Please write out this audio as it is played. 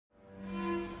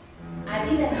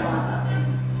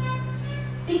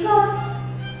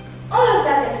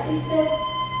existed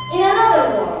in another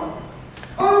world,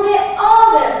 on the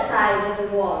other side of the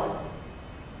wall,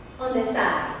 on the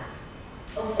side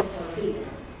of the forbidden.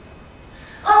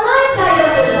 On my side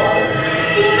of the wall,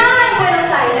 in my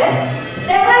Buenos Aires,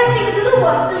 the right thing to do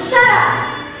was to shut up,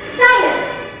 silence,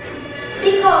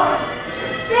 because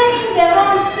saying the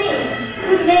wrong thing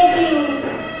would make you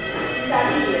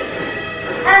disappear.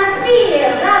 And fear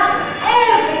wrapped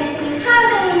everything,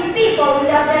 hardening people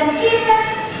without them even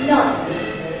noticing.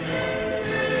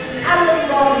 I was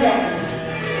born then,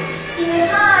 in a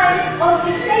time of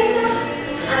dictators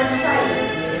and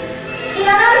silence, in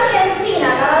an Argentina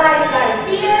paralyzed by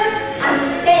fear and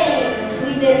stained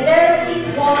with the dirty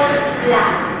walls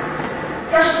black.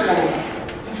 Precious Lord,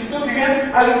 if you talk again,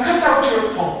 I'll cut out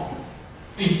your tongue.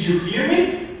 Did you hear me?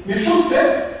 Miss Joseph,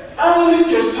 I'll lift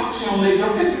your suction later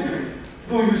physically.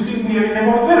 Do you think we are in a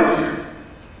Habereder here?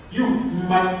 You,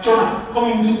 Madonna,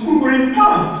 coming to school wearing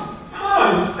pants.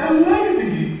 Pants, and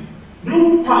lady.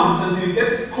 No pants until it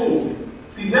gets cold.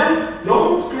 Then,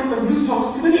 long skirt and blue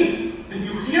socks to beneath. Did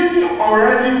you hear me, or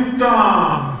are you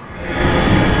done?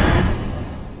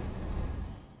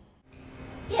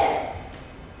 Yes.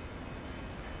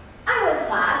 I was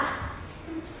fat,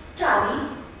 chubby,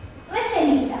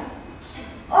 rellenita,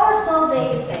 or so they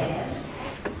said.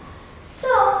 So,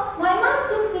 my mom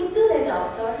took me to the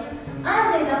doctor,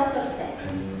 and the doctor said,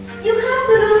 you have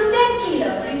to lose 10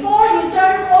 kilos before you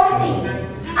turn 14.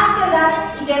 After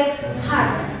that, it gets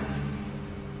harder.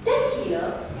 10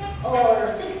 kilos, or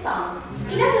 6 pounds.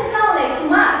 It doesn't sound like too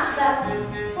much, but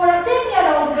for a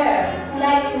 10-year-old girl who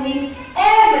liked to eat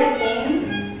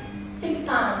everything, 6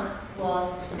 pounds was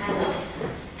a lot.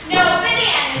 No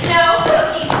bananas, no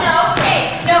cookies, no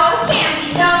cake, no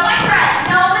candy, no white bread,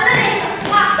 no Mencini,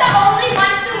 pasta only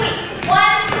once a week,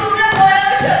 1 spoon of oil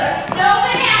or sugar, no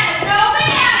bananas, no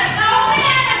bananas, no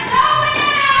bananas, no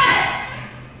bananas!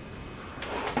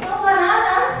 No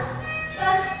bananas?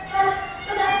 But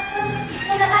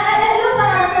I love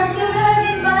bananas, and you never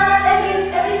eat bananas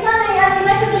every Sunday, and you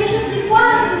make delicious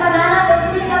licuados with bananas and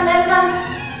fruit and milk and...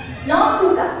 No,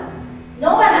 Cuca. No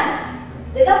bananas.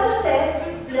 The doctor said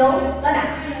no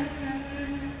bananas.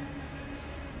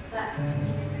 But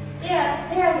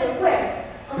there they were,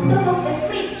 on top of the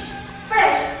fridge.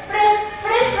 Fresh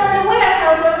from the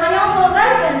warehouse where my uncle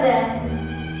ripened them.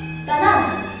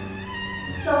 Bananas.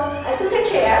 So I took a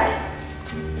chair,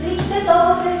 reached the top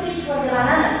of the fridge where the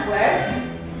bananas were,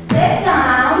 stepped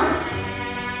down,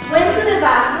 went to the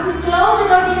bathroom, closed the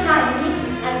door behind me,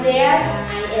 and there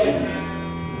I ate.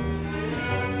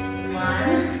 1,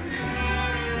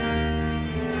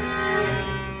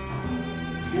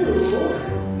 2,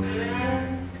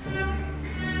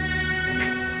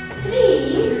 3,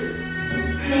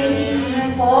 maybe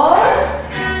 4.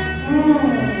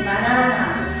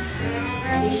 Bananas.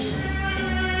 Delicious.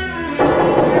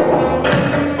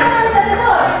 Someone is at the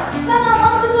door. Someone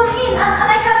wants to come in, and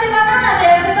I have the banana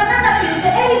there, the banana peel,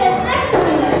 the evidence next to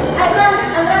me. I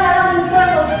ran around in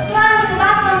circles, climbing the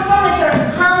bathroom furniture,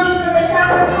 hanging from the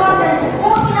shower curtain,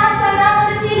 walking upside down on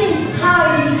the ceiling,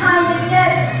 hiding behind the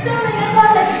bed, turning the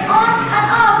faucets on and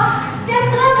off. They're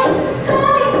coming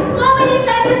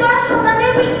inside the bathroom, and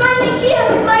they will find me here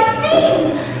with my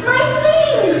scene.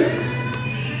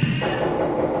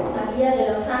 Maria de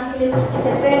Los Angeles is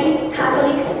a very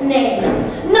Catholic name.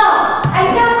 No, I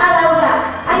can't allow that.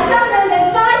 I can't let them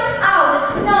find out.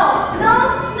 No.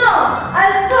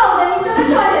 I'll throw them into the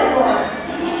toilet bowl.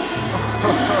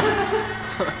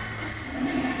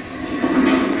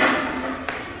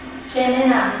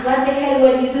 Jenna, what the hell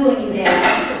were you doing in there?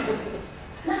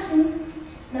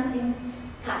 Nothing,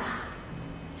 Papa.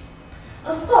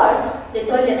 Of course, the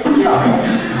toilet was broken,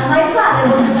 and my father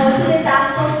was called to the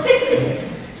task of fixing it.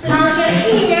 Plunger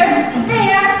here,